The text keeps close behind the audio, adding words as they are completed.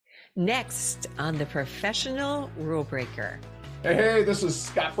Next on The Professional Rule Breaker. Hey, this is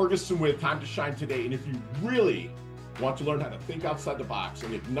Scott Ferguson with Time to Shine Today. And if you really want to learn how to think outside the box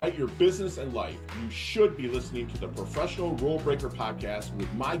and ignite your business and life, you should be listening to the Professional Rule Breaker podcast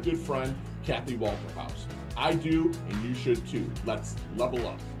with my good friend, Kathy Walterhouse. I do, and you should too. Let's level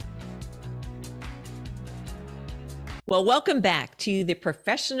up. Well, welcome back to the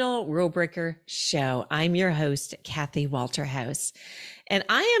Professional Rule Breaker Show. I'm your host, Kathy Walterhouse. And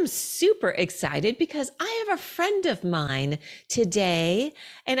I am super excited because I have a friend of mine today.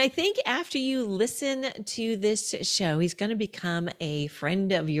 And I think after you listen to this show, he's going to become a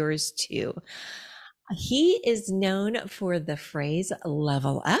friend of yours too. He is known for the phrase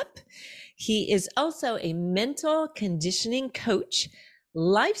level up. He is also a mental conditioning coach,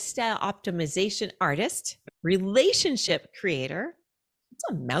 lifestyle optimization artist, relationship creator. It's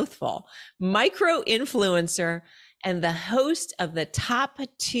a mouthful, micro influencer, and the host of the top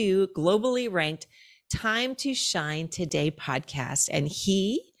 2 globally ranked Time to Shine Today podcast. And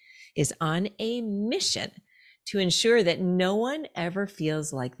he is on a mission to ensure that no one ever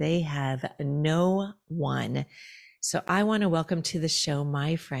feels like they have no one. So I want to welcome to the show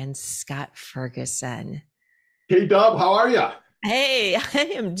my friend, Scott Ferguson. Hey, Dub, how are you? Hey,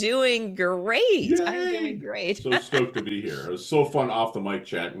 I am doing great. Yay. I'm doing great. So stoked to be here. It was so fun off the mic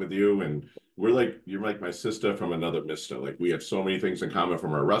chatting with you. And you're like my sister from another mister. Like we have so many things in common,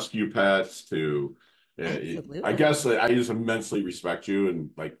 from our rescue pets to, I guess I just immensely respect you,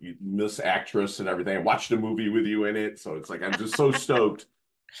 and like Miss Actress and everything. I watched a movie with you in it. So it's like, I'm just so stoked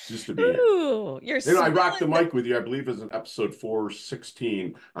just to be Ooh, here. I rocked the mic with you, I believe, is in episode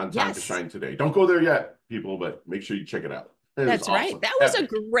 416 on Time to Shine Today. Don't go there yet, people, but make sure you check it out. That's awesome. Right. That was a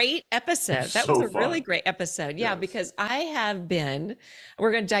great episode. That was a really great episode. Yeah, because we're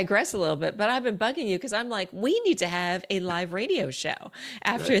going to digress a little bit, but I've been bugging you because I'm like, we need to have a live radio show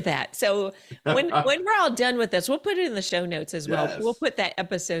after that. So when we're all done with this, we'll put it in the show notes as well. We'll put that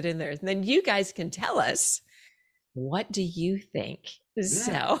episode in there. And then you guys can tell us, what do you think? Yeah.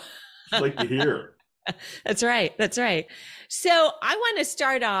 So I'd like to hear. That's right. That's right. So I want to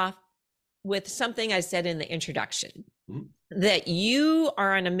start off with something I said in the introduction. Mm-hmm. That you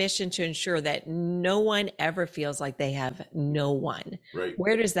are on a mission to ensure that no one ever feels like they have no one. Right.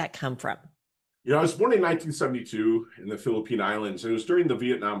 Where does that come from? You know, I was born in 1972 in the Philippine Islands, and it was during the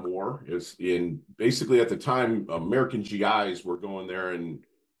Vietnam War. Basically at the time, American GIs were going there, and,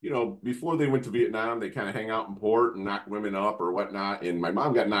 you know, before they went to Vietnam, they kind of hang out in port and knock women up or whatnot. And my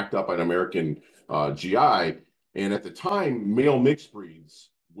mom got knocked up by an American GI. And at the time, male mixed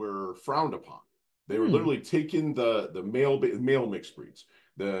breeds were frowned upon. They were literally taking the male mixed breeds.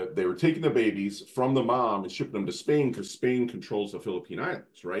 They were taking the babies from the mom and shipping them to Spain, because Spain controls the Philippine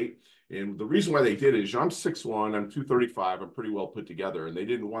Islands, right? And the reason why they did it is, I'm 6'1", I'm 235, I'm pretty well put together, and they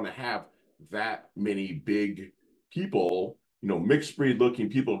didn't want to have that many big people, you know, mixed breed looking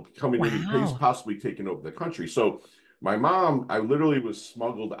people coming in and possibly taking over the country. So my mom, I literally was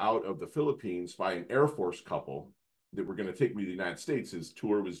smuggled out of the Philippines by an Air Force couple that were going to take me to the United States. His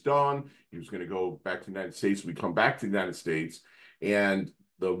tour was done. He was going to go back to the United States. We come back to the United States, and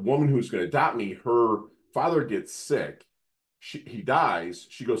the woman who's going to adopt me, her father gets sick. He dies.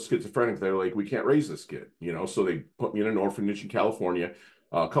 She goes schizophrenic. They're like, we can't raise this kid, you know? So they put me in an orphanage in California.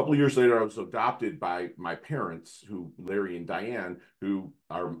 A couple of years later, I was adopted by my parents, Larry and Diane, who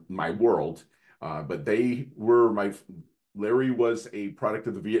are my world. But they were Larry was a product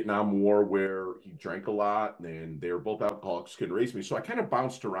of the Vietnam War, where he drank a lot, and they were both alcoholics, couldn't raise me. So I kind of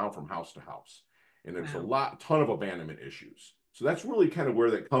bounced around from house to house, and there's a ton of abandonment issues. So that's really kind of where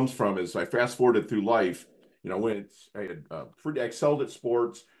that comes from. As I fast forwarded through life, you know, I excelled at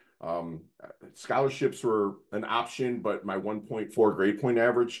sports. Scholarships were an option, but my 1.4 grade point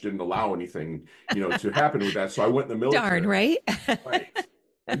average didn't allow anything, you know, to happen with that. So I went in the military. Darn right. Right.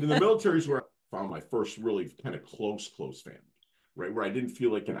 And in the military is where found my first really kind of close family, right? Where I didn't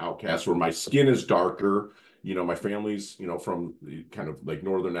feel like an outcast, where my skin is darker. You know, my family's, you know, from kind of like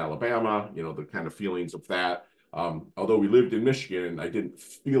northern Alabama, you know, the kind of feelings of that. Although we lived in Michigan, I didn't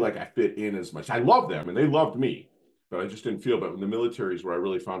feel like I fit in as much. I loved them and they loved me, but I just didn't feel. But in the military is where I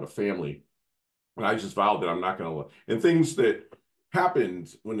really found a family. And I just vowed that I'm not going to, and things that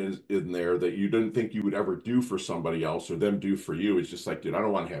happened when in there that you didn't think you would ever do for somebody else or them do for you. It's just like, dude, I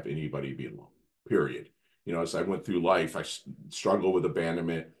don't want to have anybody be alone. Period. You know, as I went through life, I struggled with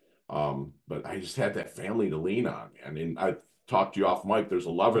abandonment, but I just had that family to lean on. I mean, I talked to you off mic. There's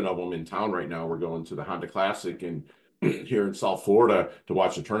 11 of them in town right now. We're going to the Honda Classic and here in South Florida to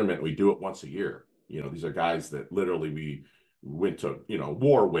watch the tournament. We do it once a year. You know, these are guys that literally we went to, you know,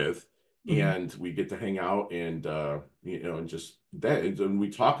 war with, and we get to hang out and, you know, and just that, and we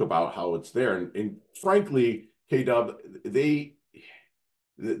talk about how it's there. And frankly, K-Dub, the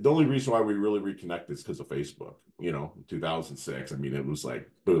only reason why we really reconnected is because of Facebook, 2006. I mean, it was like,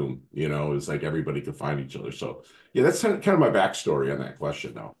 boom, it was like everybody could find each other. So yeah, that's kind of my backstory on that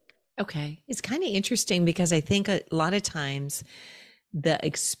question now. Okay. It's kind of interesting because I think a lot of times the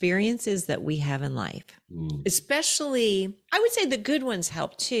experiences that we have in life, especially, I would say the good ones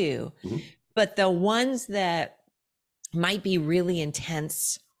help too, but the ones that might be really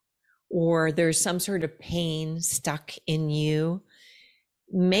intense or there's some sort of pain stuck in you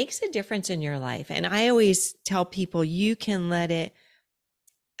makes a difference in your life. And I always tell people you can let it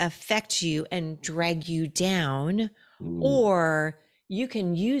affect you and drag you down, or you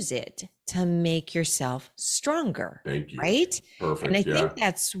can use it to make yourself stronger. Thank you. Right? Perfect. And I think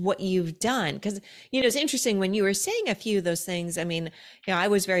that's what you've done. Because, it's interesting when you were saying a few of those things. I mean, I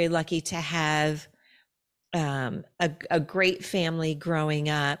was very lucky to have a great family growing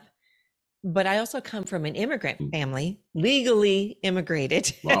up, but I also come from an immigrant family, legally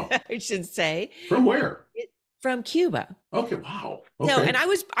immigrated, Wow. I should say. From where? From Cuba. Okay. Wow. Okay. So, and I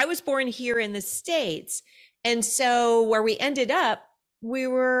was born here in the States. And so where we ended up, we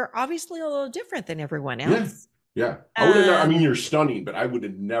were obviously a little different than everyone else. Yeah. I mean, you're stunning, but I would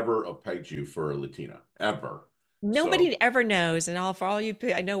have never have pegged you for a Latina ever. Nobody ever knows. And for all you,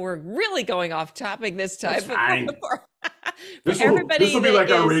 I know we're really going off topic this time. That's fine. This will be like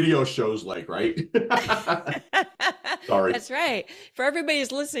our radio shows, right? Sorry. That's right. For everybody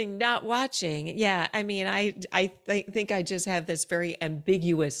who's listening, not watching. Yeah. I mean, I think I just have this very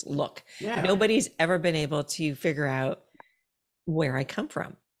ambiguous look. Yeah. Nobody's ever been able to figure out where I come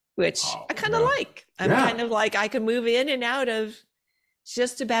from, which I kind of like. I'm kind of like, I can move in and out of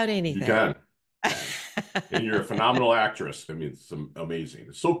just about anything. You can. And you're a phenomenal actress. I mean, it's amazing.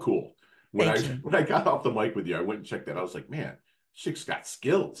 It's so cool. When I got off the mic with you, I went and checked that. I was like, man, chick's got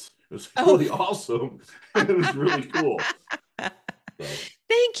skills. It was really awesome. It was really cool. So.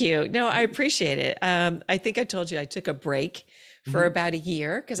 Thank you. No, I appreciate it. I think I told you I took a break for about a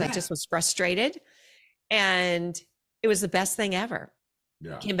year because I just was frustrated. And it was the best thing ever.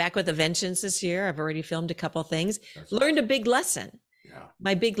 Yeah. Came back with a vengeance this year. I've already filmed a couple things. Learned a big lesson. Yeah.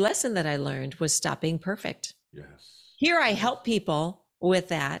 My big lesson that I learned was stop being perfect. Yes. Here I help people with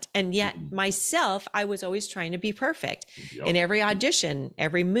that. And yet myself, I was always trying to be perfect. In every audition,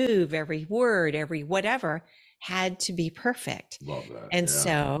 every move, every word, every whatever had to be perfect. Love that. And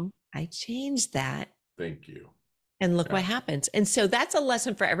so I changed that. Thank you. And look what happens. And so that's a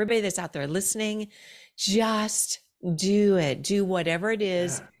lesson for everybody that's out there listening. Just do it. Do whatever it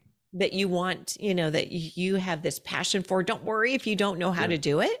is that you want, that you have this passion for. Don't worry if you don't know how to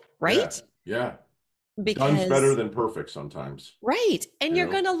do it, right? Yeah. Because done's better than perfect sometimes. Right. And you're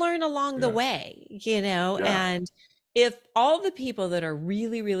going to learn along the way, and if all the people that are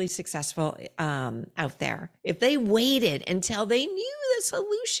really, really successful out there, if they waited until they knew the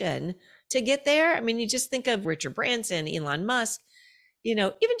solution to get there, I mean, you just think of Richard Branson, Elon Musk,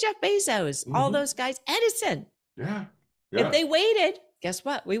 even Jeff Bezos, all those guys, Edison. Yeah. If they waited, guess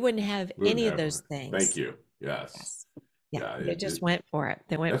what? We wouldn't have any of those things. Thank you. Yes. Yeah, they just went for it.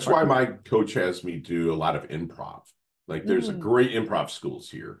 That's why my coach has me do a lot of improv. Like there's a great improv schools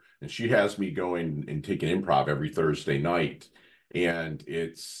here, and she has me going and taking improv every Thursday night. And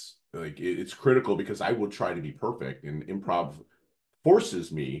it's like, it's critical because I will try to be perfect, and improv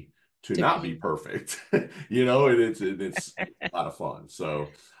forces me to not be perfect, and it's a lot of fun. So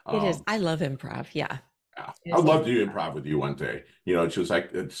it is. I love improv. Yeah. I'd love to do improv with you one day. It's just like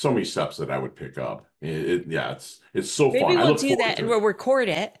it's so many steps that I would pick up. It's so fun. Maybe we'll do that and we'll record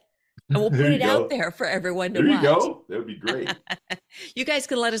it and we'll put it out there for everyone to watch. There you go. That would be great. You guys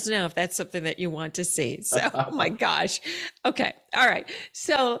can let us know if that's something that you want to see. So, oh my gosh. Okay. All right.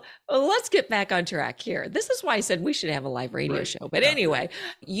 So let's get back on track here. This is why I said we should have a live radio show. But anyway,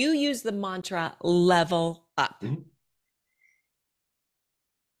 you use the mantra level up.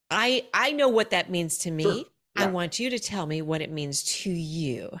 I know what that means to me. Sure. I want you to tell me what it means to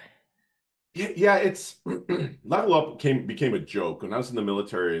you. Yeah, it's level up became a joke. When I was in the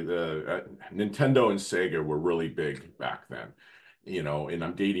military, the Nintendo and Sega were really big back then. And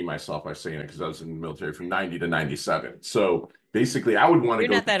I'm dating myself by saying it because I was in the military from 90 to 97. So basically I would want to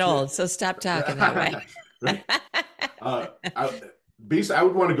You're not that old, so stop talking that way. I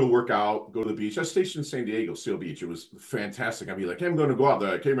would want to go work out, go to the beach. I was stationed in San Diego, Seal Beach. It was fantastic. I'd be like, hey, I'm going to go out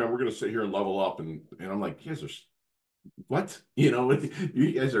there. Okay, man, we're going to sit here and level up. And I'm like, you guys are, what?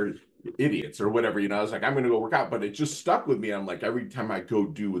 You guys are idiots or whatever. I was like, I'm going to go work out. But it just stuck with me. I'm like, every time I go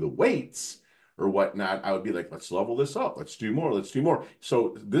do the weights, or whatnot, I would be like, let's level this up. Let's do more. Let's do more.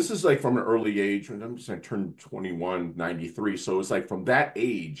 So this is like from an early age, when I'm just going to turn 21, 93. So it's like from that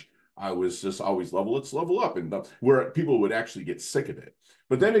age, I was just always let's level up, and where people would actually get sick of it.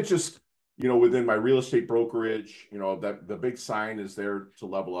 But then it just, within my real estate brokerage, that the big sign is there to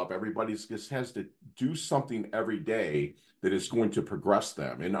level up. Everybody's just has to do something every day that is going to progress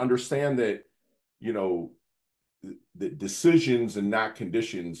them, and understand that, the decisions and not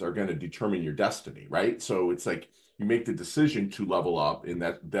conditions are going to determine your destiny, right? So it's like you make the decision to level up, and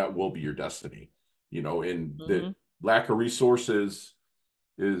that will be your destiny, and Mm-hmm. the lack of resources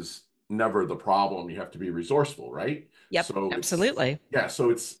is never the problem. You have to be resourceful, right? Yep, So absolutely.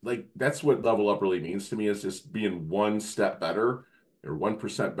 it's like that's what level up really means to me, is just being one step better or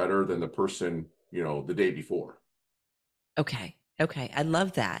 1% better than the person, the day before. Okay. Okay. I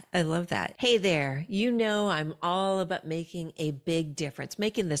love that. I love that. Hey there. I'm all about making a big difference,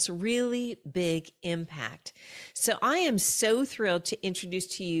 making this really big impact. So I am so thrilled to introduce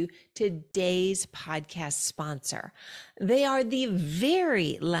to you today's podcast sponsor. They are the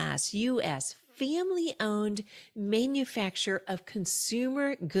very last U.S. family owned manufacturer of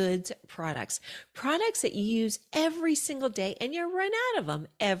consumer goods products that you use every single day and you run out of them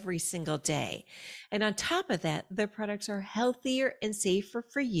every single day. And on top of that, their products are healthier and safer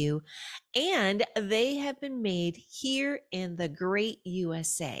for you. And they have been made here in the great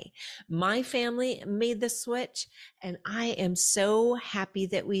USA. My family made the switch, and I am so happy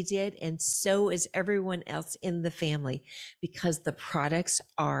that we did. And so is everyone else in the family, because the products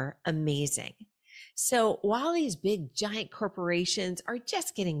are amazing. So while these big giant corporations are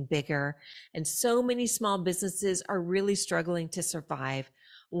just getting bigger and so many small businesses are really struggling to survive,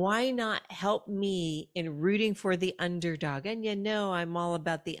 why not help me in rooting for the underdog? And I'm all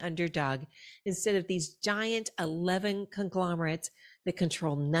about the underdog, instead of these giant 11 conglomerates that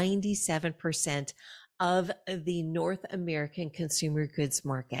control 97% of the North American consumer goods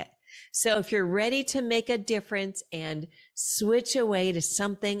market. So if you're ready to make a difference and switch away to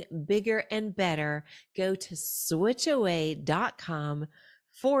something bigger and better, go to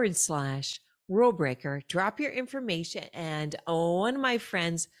switchaway.com/rule breaker, drop your information, and one of my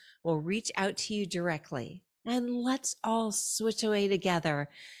friends will reach out to you directly. And let's all switch away together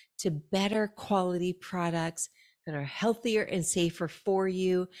to better quality products that are healthier and safer for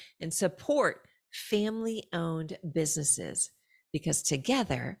you, and support family owned businesses, because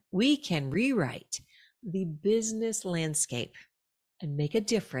together we can rewrite the business landscape and make a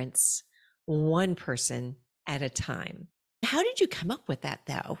difference one person at a time. How did you come up with that,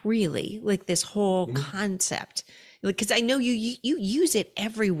 though? Really, like this whole Mm-hmm. concept? Because I know you use it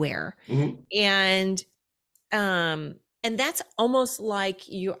everywhere, Mm-hmm. and that's almost like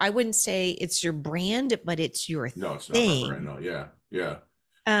you. I wouldn't say it's your brand, but it's your No, it's not my brand. thing. No, yeah, yeah.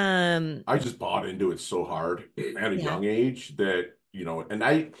 Um, I just bought into it so hard at a yeah. young age that, and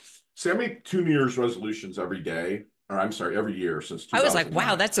I say I make 2 New Year's resolutions every day, or I'm sorry, every year since I was like,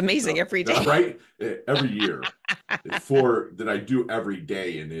 wow, 2009. that's amazing So, every day. right? Every year for that I do every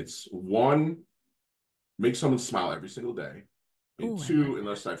day. And it's one, make someone smile every single day. And Oh, I love two, that.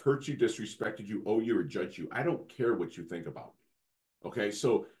 unless I've hurt you, disrespected you, owe you, or judged you, I don't care what you think about me. Okay.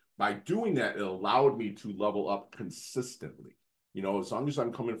 So by doing that, it allowed me to level up consistently. As long as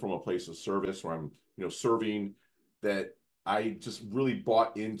I'm coming from a place of service where I'm, serving, that I just really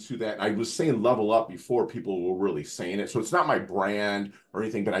bought into that. I was saying level up before people were really saying it. So it's not my brand or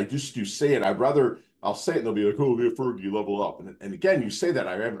anything, but I just do say it. I'll say it and they'll be like, oh, yeah, Fergie, level up. And again, you say that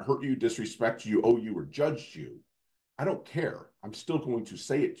I haven't hurt you, disrespected you, owe you, or judged you. I don't care. I'm still going to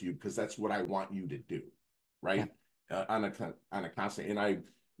say it to you because that's what I want you to do, Yeah. right? On a constant. And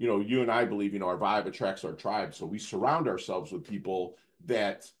you and I believe, our vibe attracts our tribe. So we surround ourselves with people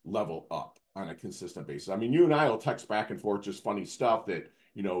that level up on a consistent basis. I mean, you and I will text back and forth just funny stuff that,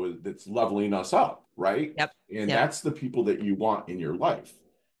 that's leveling us up, right? Yep. And Yep. that's the people that you want in your life.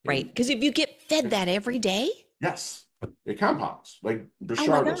 Right. And Because if you get fed that every day, yes, it compounds, like oh my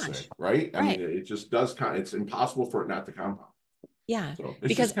Bashard will say, gosh. right? I mean, Right. it just does. It's impossible for it not to compound. Yeah. So it's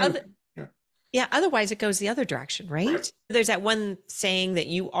Because just kind of, yeah, yeah, otherwise it goes the other direction, right. right? There's that one saying that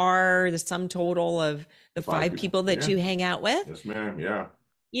you are the sum total of the Five five people. people that Yeah. you hang out with. Yes, ma'am. Yeah.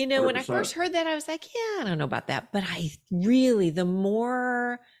 When I 100%. first heard that, I was like, yeah, I don't know about that. But I really, the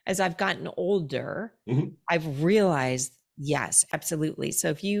more as I've gotten older, Mhm. I've realized, yes, absolutely. So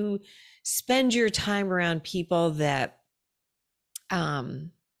if you spend your time around people that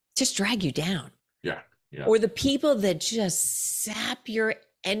just drag you down, Yeah. Yeah. or the people that just sap your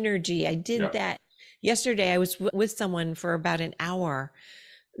energy. I did Yeah. that yesterday. I was with someone for about an hour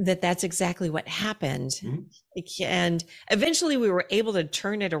that's exactly what happened. Mhm. And eventually we were able to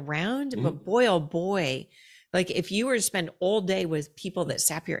turn it around. Mhm. But boy, oh boy, like if you were to spend all day with people that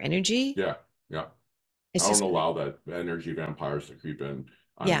sap your energy, Yeah, yeah. it's I don't just gonna, allow that energy vampires to creep in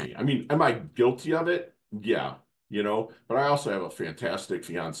on yeah. me. I mean, am I guilty of it? Yeah, but I also have a fantastic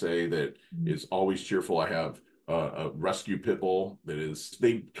fiance that is always cheerful. I have a rescue pit bull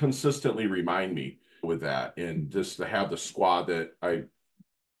they consistently remind me with that. And just to have the squad that I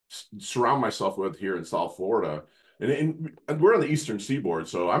surround myself with here in South Florida. And we're on the Eastern Seaboard,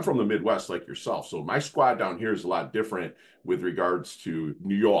 so I'm from the Midwest like yourself. So my squad down here is a lot different with regards to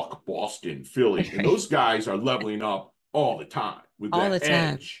New York, Boston, Philly, and those guys are leveling up all the time with All the that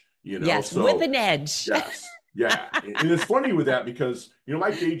time. edge. Yes, with So an edge. yes, yeah, and it's funny with that because my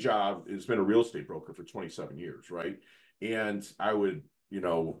day job has been a real estate broker for 27 years, right? And I would,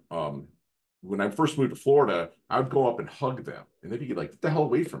 when I first moved to Florida, I would go up and hug them, and they'd be like, "Get the hell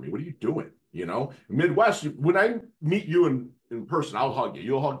away from me! What are you doing?" Midwest. When I meet you in person, I'll hug you.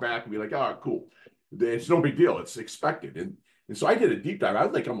 You'll hug back and be like, "All right, cool." It's no big deal. It's expected. And so I did a deep dive. I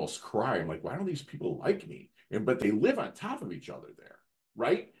would like almost cry. I'm like, why don't these people like me? But they live on top of each other there,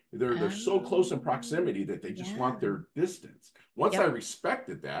 right? They're so close in proximity that they just Yeah. want their distance. Once I Yep.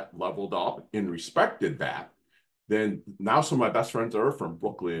 respected that, leveled up and respected that, then now some of my best friends are from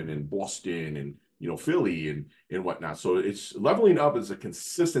Brooklyn and Boston and Philly and whatnot. So it's leveling up as a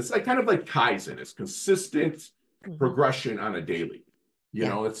consistent, it's like kind of like Kaizen. It's consistent Mhm. progression on a daily.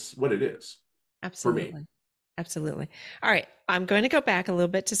 Yeah, It's what it is for me. absolutely. Absolutely. All right. I'm going to go back a little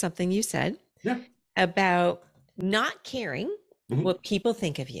bit to something you said Yeah. about not caring Mhm. what people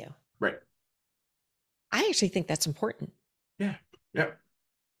think of you. Right. I actually think that's important. Yeah. Yeah.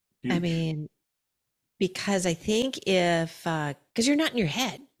 I Huge. mean, because I think because you're not in your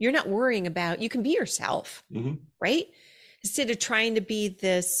head, you're not worrying about, you can be yourself, Hmm. right? Instead of trying to be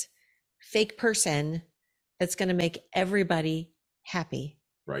this fake person that's going to make everybody happy.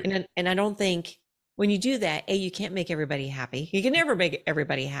 Right. And I don't think when you do that, A, you can't make everybody happy. You can never make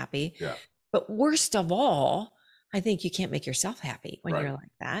everybody happy. Yeah. But worst of all, I think you can't make yourself happy when Right. you're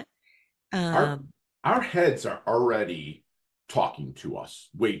like that. Our Um, our heads are already talking to us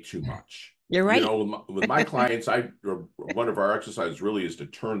way too much. you're right. With my clients, one of our exercises really is to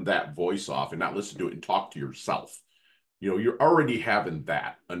turn that voice off and not listen to it and talk to yourself. You're already having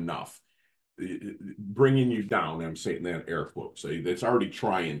that enough, bringing you down. I'm saying that air quotes. It's already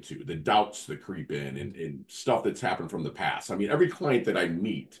trying to the doubts that creep in and stuff that's happened from the past. I mean, every client that I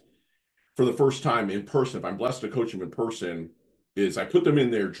meet for the first time in person, if I'm blessed to coach them in person, is I put them in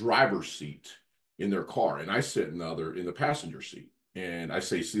their driver's seat in their car, and I sit in the passenger seat, and I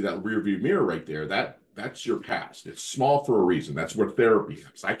say, "See that rear view mirror right there? That's your past. It's small for a reason. That's where therapy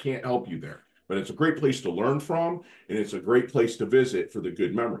is. I can't help you there." But it's a great place to learn from, and it's a great place to visit for the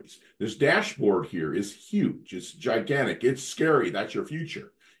good memories. This dashboard here is huge. It's gigantic. It's scary. That's your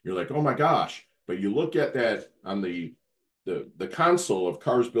future. You're like, oh my gosh. But you look at that on the console of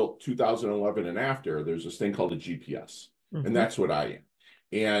cars built 2011 and after, there's this thing called a GPS, and Mhm. that's what I am.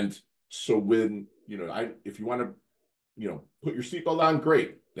 And so when if you want to put your seatbelt on,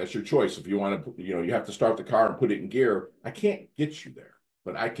 great, that's your choice. If you want to, you have to start the car and put it in gear. I can't get you there,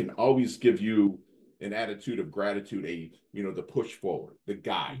 but I can always give you an attitude of gratitude, the push forward, the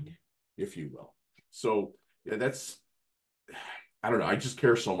guide, if you will. So yeah, I don't know. I just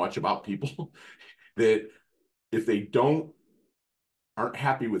care so much about people that if they aren't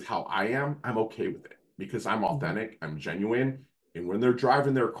happy with how I am, I'm okay with it because I'm Mhm. authentic, I'm genuine. And when they're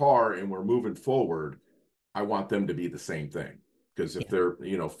driving their car and we're moving forward, I want them to be the same thing. Because if Yeah.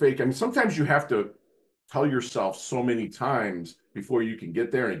 they're, fake, I mean, sometimes you have to tell yourself so many times before you can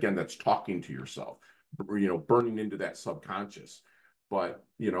get there. And again, that's talking to yourself, burning into that subconscious. But,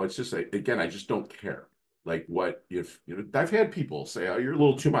 it's just, again, I just don't care. Like, what if, I've had people say, "Oh, you're a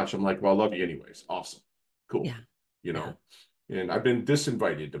little too much." I'm like, "Well, I love you anyways." Awesome. Cool. Yeah. You Yeah. know, and I've been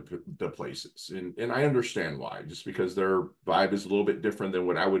disinvited to places, and I understand why, just because their vibe is a little bit different than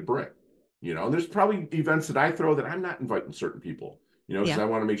what I would bring. And there's probably events that I throw that I'm not inviting certain people, because Yeah. I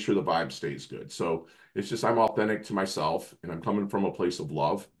want to make sure the vibe stays good. So it's just I'm authentic to myself, and I'm coming from a place of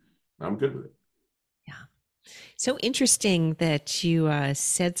love. I'm good with it. Yeah. So interesting that you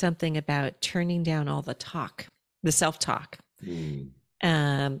said something about turning down all the talk, the self-talk. Mm.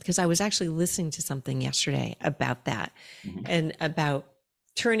 Because I was actually listening to something yesterday about that Mm-hmm. and about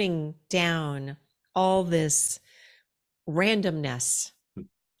turning down all this randomness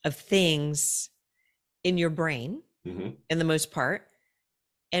of things in your brain, Mm-hmm. in the most part.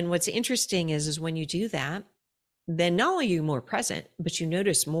 And what's interesting is when you do that, then not only are you more present, but you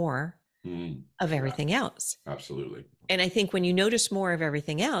notice more. of Yeah, everything else. absolutely. And I think when you notice more of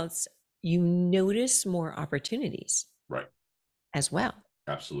everything else, you notice more opportunities Right. as well.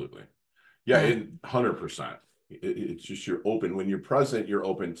 Absolutely. Yeah, Uh, and 100%. It's just you're open. When you're present, you're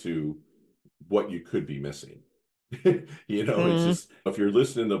open to what you could be missing. It's mm, just if you're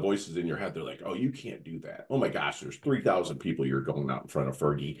listening to voices in your head, they're like, "Oh, you can't do that. Oh my gosh, there's 3,000 people you're going out in front of,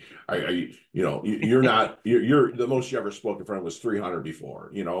 Fergie. You're not. You're the most you ever spoke in front of was 300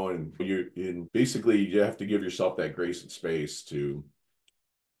 before. And basically you have to give yourself that grace and space to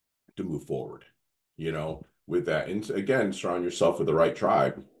move forward. With that, and again, surround yourself with the right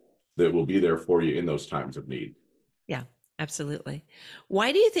tribe that will be there for you in those times of need. yeah, absolutely.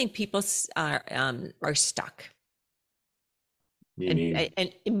 Why do you think people are stuck? And Meaning,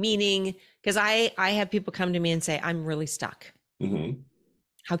 and meaning, because I have people come to me and say, I'm really stuck. mhm.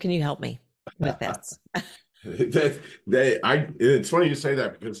 How can you help me with this? It's funny you say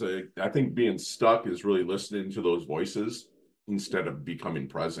that because I think being stuck is really listening to those voices instead of becoming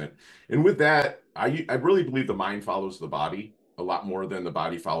present. And with that, I really believe the mind follows the body a lot more than the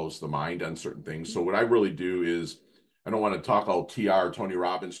body follows the mind on certain things. So what I really do is I don't want to talk all TR Tony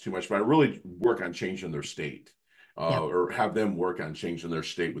Robbins too much, but I really work on changing their state, Yep. or have them work on changing their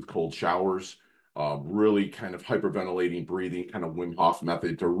state with cold showers, really kind of hyperventilating, breathing, kind of Wim Hof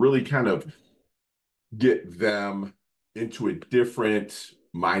method to really kind of get them into a different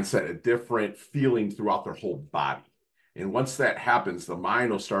mindset, a different feeling throughout their whole body. And once that happens, the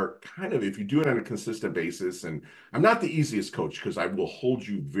mind will start kind of, if you do it on a consistent basis, and I'm not the easiest coach because I will hold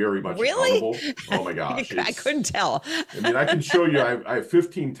you very much Really? accountable. Oh my gosh. I couldn't tell. I mean, I can show you, I have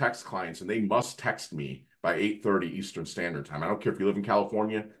 15 text clients and they must text me by 8:30 Eastern Standard Time. I don't care if you live in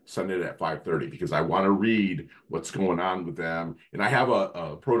California, send it at 5:30 because I want to read what's going on with them. And I have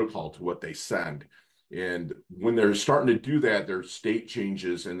a protocol to what they send. And when they're starting to do that, their state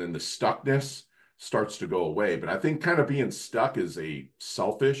changes and then the stuckness starts to go away. But I think kind of being stuck is a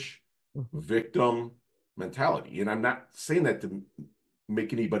selfish Mhm. victim mentality. And I'm not saying that to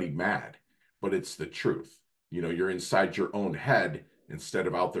make anybody mad, but it's the truth. You're inside your own head instead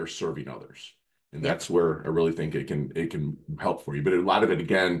of out there serving others. And Yep. that's where I really think it can help for you. But a lot of it,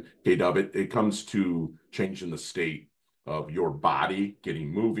 again, K-Dub, it comes to changing the state of your body, getting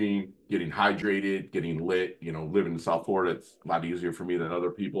moving, getting hydrated, getting lit. Living in South Florida, it's a lot easier for me than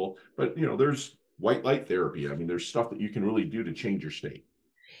other people. But there's white light therapy. I mean, there's stuff that you can really do to change your state.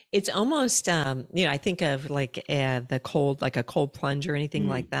 It's almost, I think of like the cold, like a cold plunge or anything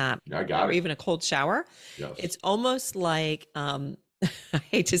like that, I got or it. even a cold shower. Yes. It's almost like, I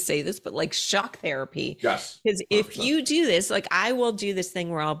hate to say this, but like shock therapy. Yes. Because if 100%. you do this, like I will do this thing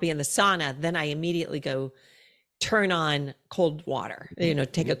where I'll be in the sauna, then I immediately go turn on cold water,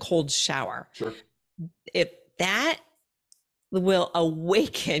 take a cold shower. Sure. If that will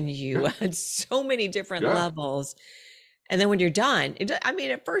awaken you Yeah. on so many different Yeah. levels. And then when you're done, I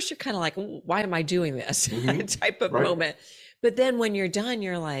mean, at first you're kind of like, why am I doing this type of Right. moment. But then when you're done,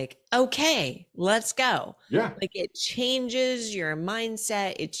 you're like, okay, let's go. Yeah. Like it changes your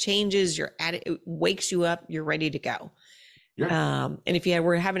mindset. It changes your attitude, it wakes you up. You're ready to go. Yeah. And if you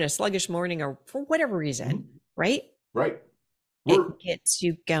were having a sluggish morning or for whatever reason, Mhm. right? Right. We're It gets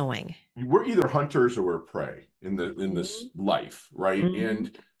you going. we're either hunters or we're prey in this Mhm. life, right? Mhm.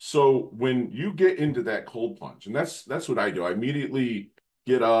 And so when you get into that cold plunge, and that's what I do. I immediately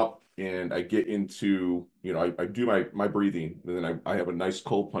get up and I get into, I do my breathing, and then I have a nice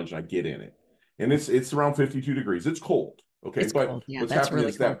cold plunge and I get in it. And it's around 52 degrees. It's cold. Okay. It's But cold. Yeah, what's that's happening really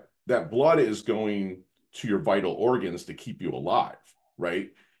is cold. that blood is going to your vital organs to keep you alive,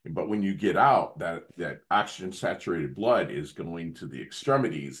 right? But when you get out, that oxygen saturated blood is going to the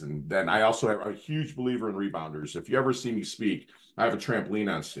extremities. And then I also have a huge believer in rebounders. If you ever see me speak, I have a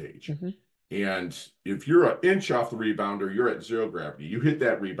trampoline on stage. Mhm. And if you're an inch off the rebounder, you're at zero gravity. You hit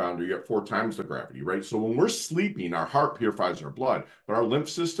that rebounder, you're at 4 times the gravity, right? So when we're sleeping, our heart purifies our blood, but our lymph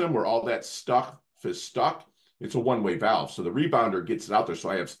system, where all that stuff is stuck, it's a one-way valve. So the rebounder gets it out there. So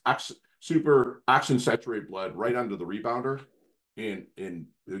I have super oxygen saturated blood right under the rebounder. And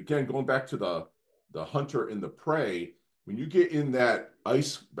again, going back to the hunter and the prey, when you get in that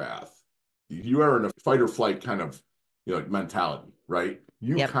ice bath, you are in a fight or flight kind of mentality, right?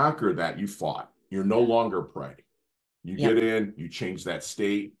 You Yep. conquer that, you fought. You're no longer prey. You get Yep. in, you change that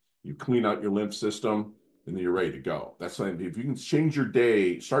state, you clean out your lymph system, and then you're ready to go. That's something, if you can change your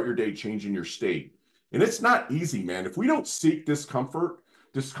day, start your day changing your state. And it's not easy, man. If we don't seek discomfort,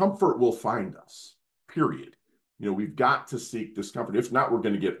 discomfort will find us, period. We've got to seek discomfort. If not, we're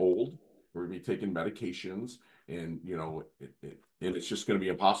going to get old. We're going to be taking medications, and and it's just going to be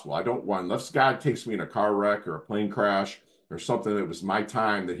impossible. I don't want, unless God takes me in a car wreck or a plane crash, or something that was my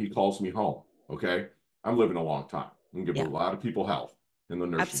time that he calls me home. Okay. I'm living a long time. I'm gonna give Yeah, a lot of people health in the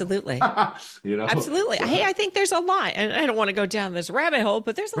nursing absolutely. home. You know? Absolutely. Hey, So, I think there's a lot, and I don't want to go down this rabbit hole,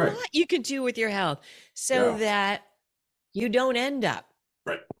 but there's a right. lot you can do with your health so Yeah. that you don't end up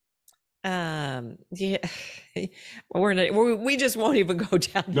Right. yeah. We just won't even go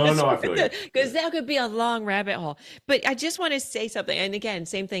down No, this no, I feel you. because that could be a long rabbit hole. But I just want to say something, and again,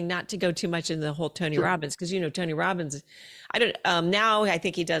 same thing, not to go too much into the whole Tony Sure. Robbins, because Tony Robbins, I don't now I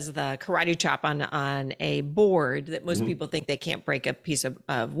think he does the karate chop on a board that most Mhm. people think they can't break a piece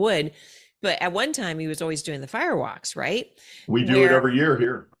of wood. But at one time he was always doing the firewalks, right? We do it Where every year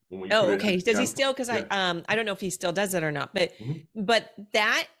here when we put oh, it okay. in. Does he Yeah. still? Because Yeah. I don't know if he still does it or not, but Mhm. but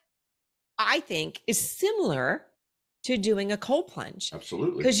that I think is similar to doing a cold plunge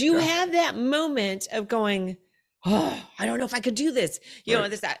Absolutely. because you Yeah. have that moment of going, oh, I don't know if I could do this.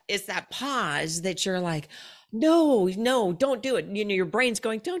 Right. It's that pause that you're like, no, no, don't do it. Your brain's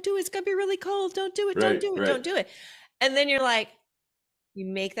going, don't do it. It's gonna be really cold. Don't do it. Don't Right. do it. Right. Don't do it. And then you're like, you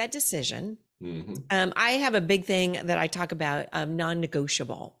make that decision. Mm-hmm. I have a big thing that I talk about,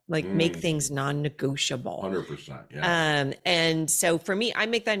 non-negotiable, like make things non-negotiable. 100%. Yeah. And so for me, I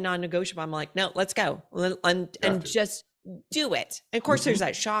make that non-negotiable. I'm like, no, let's go and just do it. And of course, there's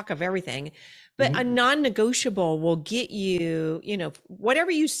that shock of everything, but a non-negotiable will get you,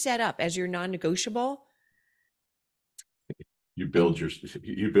 whatever you set up as your non-negotiable. You And build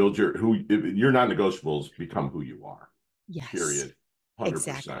your non-negotiables become who you are. yes, Period. 100%.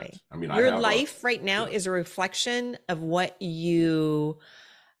 exactly. I mean, I Your have a life right now yeah. is a reflection of what you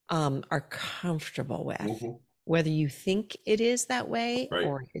are comfortable with, Mm-hmm. whether you think it is that way Right.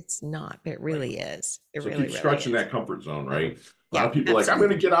 or it's not. But it Right. really is. It So really, keep really stretching is. that comfort zone, right? A lot Yeah, of people are like, I'm going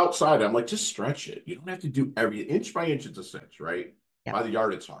to absolutely. get outside. I'm like, just stretch it. You don't have to do every inch by inch. It's a cinch, right? Yep. By the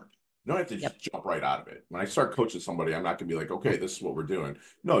yard, it's hard. You don't have to Yep. just jump right out of it. When I start coaching somebody, I'm not going to be like, okay, this is what we're doing.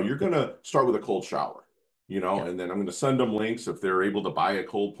 No, you're going to start with a cold shower, Yep. and then I'm going to send them links if they're able to buy a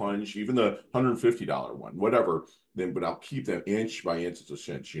cold plunge, even the $150 one, whatever. Then, but I'll keep them inch by inch. It's a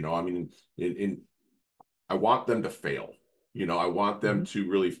cinch. I mean, I want them to fail. I want them Mhm. to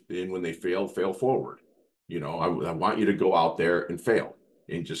really, and when they fail forward. I want you to go out there and fail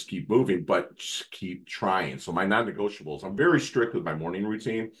and just keep moving, but just keep trying. So my non-negotiables, I'm very strict with my morning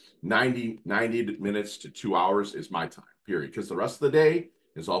routine. 90 minutes to 2 hours is my time, period. Because the rest of the day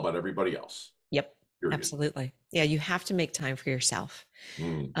is all about everybody else, Yep. period. Absolutely. Yeah, you have to make time for yourself.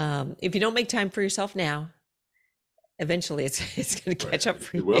 Mm, If you don't make time for yourself now, eventually it's going to right. catch up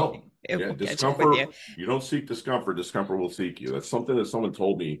for It you. will. It Yeah. will catch up with you. Discomfort. You don't seek discomfort. Discomfort will seek you. That's something that someone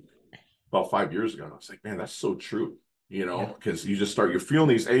told me about 5 years ago. And I was like, man, that's so true. Yeah. Because you're feeling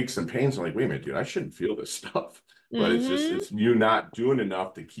these aches and pains. I'm like, wait a minute, dude, I shouldn't feel this stuff. But Mm-hmm. it's you not doing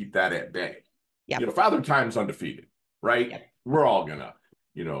enough to keep that at bay. Yep. Father time's undefeated, right? Yep. We're all gonna,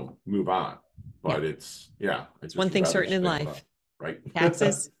 move on. Yeah. But I It's just one would thing rather certain in stay put up, life. right?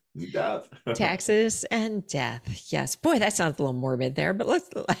 Taxes, Death. taxes and death. Yes. Boy, that sounds a little morbid there, but let's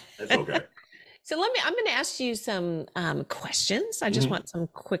It's okay. So I'm going to ask you some questions. I just Mhm. want some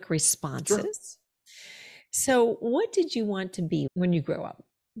quick Sure. responses. So, what did you want to be when you grow up?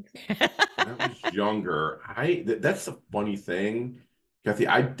 When I was younger, that's the funny thing, Kathy.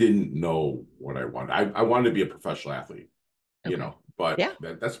 I didn't know what I wanted. I wanted to be a professional athlete, Okay. but Yeah.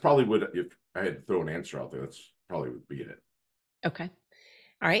 that's probably what, if I had to throw an answer out there, that's probably would be it. Okay.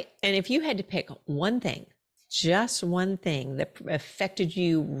 All right. And if you had to pick one thing, just one thing that affected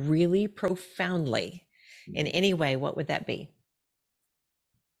you really profoundly in any way, what would that be?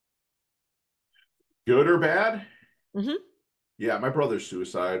 Good or bad? Mm-hmm. Yeah, my brother's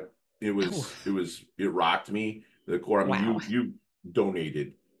suicide. Oh, It rocked me to the core. I mean, wow. you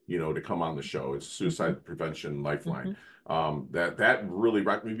donated, to come on the show. It's Mm-hmm. Suicide Prevention Lifeline. Mm-hmm. That really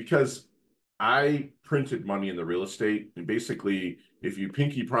rocked me because I printed money in the real estate, and basically, if you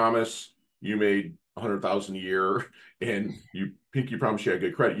pinky promise you made 100,000 a year, and you pinky promise you had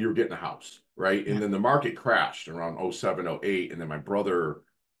good credit, you were getting a house, right? And Yeah. then the market crashed around 07, 08, and then my brother,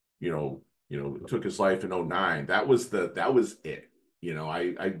 you know, took his life in 09. That was it.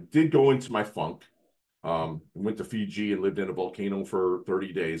 I did go into my funk. Went to Fiji and lived in a volcano for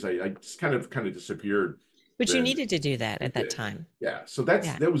 30 days. I just kind of disappeared. But you Then needed to do that at it that did. time. Yeah. So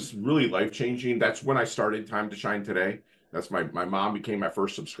Yeah. that was really life changing. That's when I started Time to Shine Today. That's my mom became my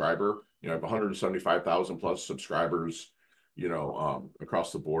first subscriber. I have 175,000 plus subscribers,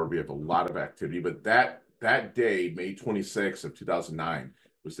 across the board. We have a lot of activity, but that day, May 26th of 2009,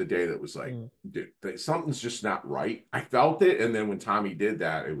 was the day that was like, Mm. dude, something's just not right. I felt it. And then when Tommy did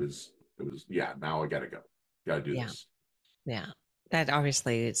that, yeah, now I got to go. Got to do Yeah. this. Yeah. That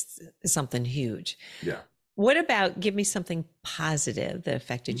obviously is something huge. Yeah. What about, give me something positive that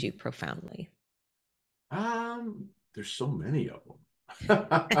affected you profoundly? There's so many of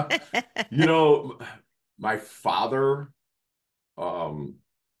them. You know, my father, um,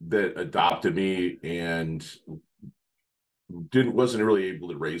 that adopted me and wasn't really able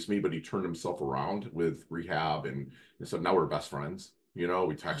to raise me, but he turned himself around with rehab, and so now we're best friends. You know,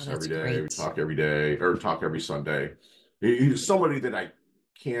 we Oh, text every that's day, we great. talk every day, or talk every Sunday. He's somebody that I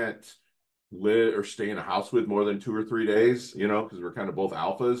can't live or stay in a house with more than 2 or 3 days, you know, because we're kind of both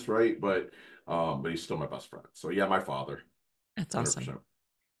alphas, right? But he's still my best friend. So yeah, my father, That's awesome. 100%.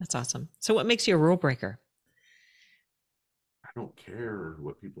 That's awesome. So what makes you a rule breaker? I don't care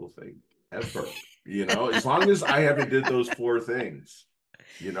what people think ever, you know, as long as I haven't did those four things,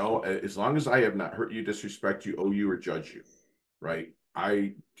 you know, as long as I have not hurt you, disrespect you, owe you, or judge you, right?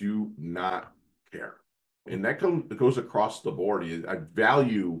 I do not care. And that goes across the board. I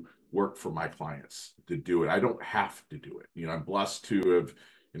value work for my clients to do it. I don't have to do it. You know, I'm blessed to have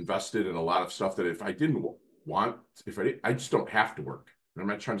invested in a lot of stuff that if I didn't want, if I didn't, I just don't have to work. And I'm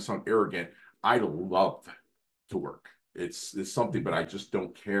not trying to sound arrogant. I love to work. It's something, but I just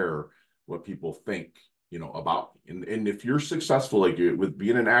don't care what people think, you know, about me. And if you're successful, like with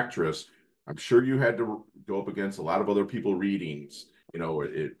being an actress, I'm sure you had to go up against a lot of other people readings, you know,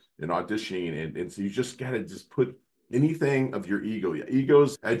 and auditioning, and so you just gotta just put anything of your ego.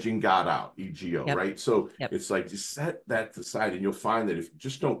 Ego's edging God out, ego, Yep. right? So Yep. it's like just set that aside, and you'll find that if you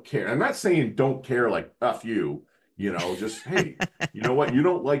just don't care. I'm not saying don't care like F you, you know, just hey, you know what, you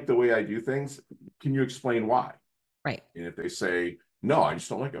don't like the way I do things. Can you explain why? Right. And if they say, no, I just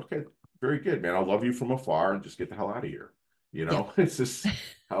don't like it, okay, very good, man. I'll love you from afar and just get the hell out of here. You Yep. know, it's just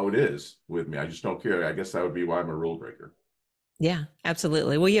how it is with me. I just don't care. I guess that would be why I'm a rule breaker. Yeah,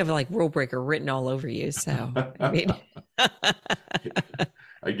 absolutely. Well, you have like rule breaker written all over you. So, I mean,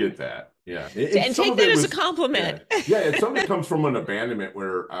 I get that. Yeah. And and some take of that it as a was, compliment. yeah. Yeah. And some of it comes from an abandonment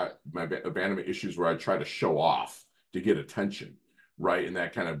where my abandonment issues where I try to show off to get attention. Right. And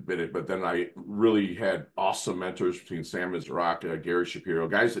that kind of bit it. But then I really had awesome mentors between Sam Mizraca, Gary Shapiro,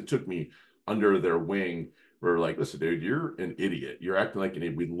 guys that took me under their wing. Were like, listen, dude, you're an idiot. You're acting like an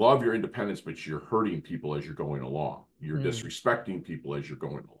idiot. We love your independence, but you're hurting people as you're going along. You're Mm, disrespecting people as you're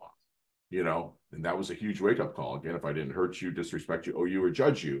going along, you know, and that was a huge wake up call. Again, if I didn't hurt you, disrespect you, owe you, or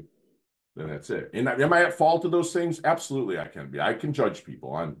judge you, then that's it. And am I at fault of those things? Absolutely, I can be. I can judge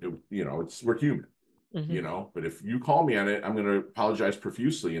people. You know, we're human, you mhm. know, but if you call me on it, I'm going to apologize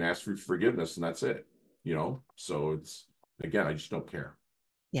profusely and ask for forgiveness, and that's it, you know. So it's, again, I just don't care.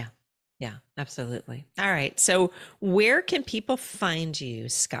 Yeah. Yeah, absolutely. All right. So, where can people find you,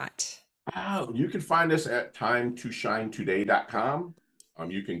 Scott? You can find us at timetoshinetoday.com.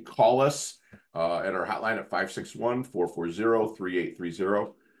 You can call us at our hotline at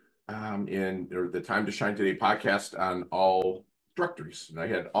 561-440-3830. And the Time to Shine Today podcast on all directories. And I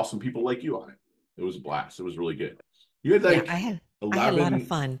had awesome people like you on it. It was a blast. It was really good. You had Yeah, like I had a lot of 11,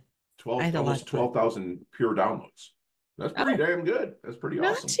 fun. I 12, had a lot almost of fun. 12,000 pure downloads. That's pretty Oh, damn good. That's pretty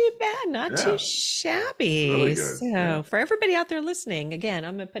not awesome. too bad, not too Yeah, really shabby. good. Yeah. So, for everybody out there listening, again,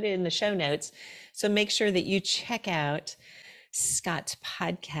 I'm going to put it in the show notes. So, make sure that you check out Scott's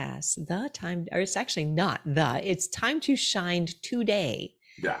podcast, The Time, or it's actually not it's Time to Shine Today.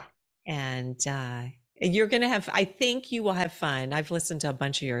 Yeah. And you're going to have, I think you will have fun. I've listened to a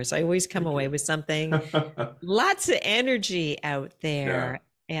bunch of yours. I always come Thank away you. with something, lots of energy out Yeah. there.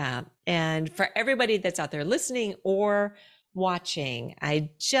 Yeah. And for everybody that's out there listening or watching, I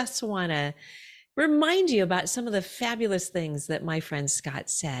just want to remind you about some of the fabulous things that my friend Scott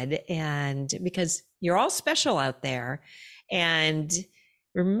said. And because you're all special out there. And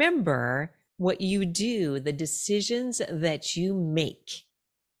remember what you do, the decisions that you make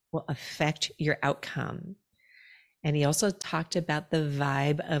will affect your outcome. And he also talked about the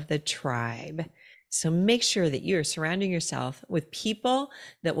vibe of the tribe. So make sure that you're surrounding yourself with people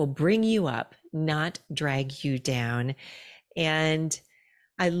that will bring you up, not drag you down. And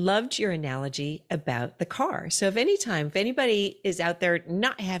I loved your analogy about the car. So if anybody is out there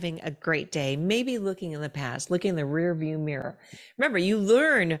not having a great day, maybe looking in the past, looking in the rear view mirror, remember you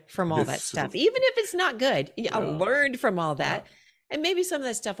learn from all that It's stuff, so, even if it's not good. I yeah. learned from all Yeah. that. And maybe some of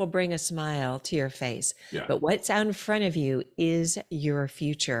that stuff will bring a smile to your face. Yeah. But what's out in front of you is your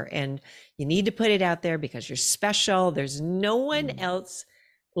future. And you need to put it out there because you're special. There's no one else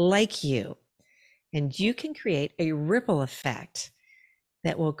like you. And you can create a ripple effect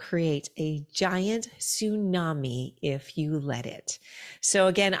that will create a giant tsunami if you let it. So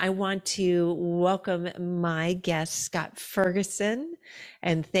again, I want to welcome my guest, Scott Ferguson,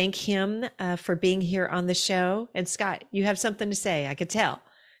 and thank him for being here on the show. And Scott, you have something to say, I could tell.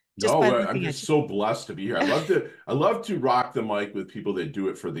 just No, by I'm looking at just you. so blessed to be here. I love to rock the mic with people that do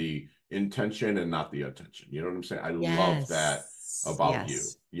it for the intention and not the attention. You know what I'm saying? I love that Yes. about you,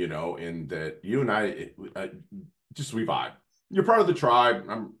 Yes. and that you and just we vibe. You're part of the tribe.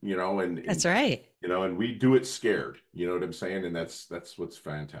 That's right. And we do it scared. You know what I'm saying? And that's what's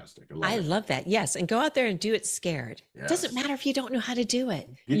fantastic. I love I it. love that. Yes. And go out there and do it scared. Doesn't Yes. matter if you don't know how to do it.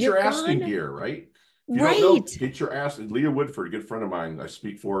 Get You're your asking gone. gear, right? If you don't know, Right. get your ass. Leah Woodford, a good friend of mine, I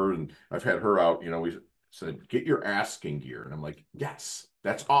speak for her, and I've had her out. We said, get your asking gear. And I'm like, yes,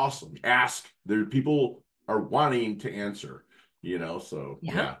 that's awesome. Ask. There, people are wanting to answer, so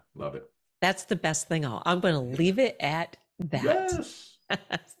Yeah. yeah, love it. That's the best thing. I'm going to leave it at that. Yes.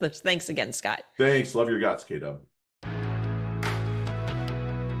 Thanks again, Scott. Thanks. Love your guts, K Dub.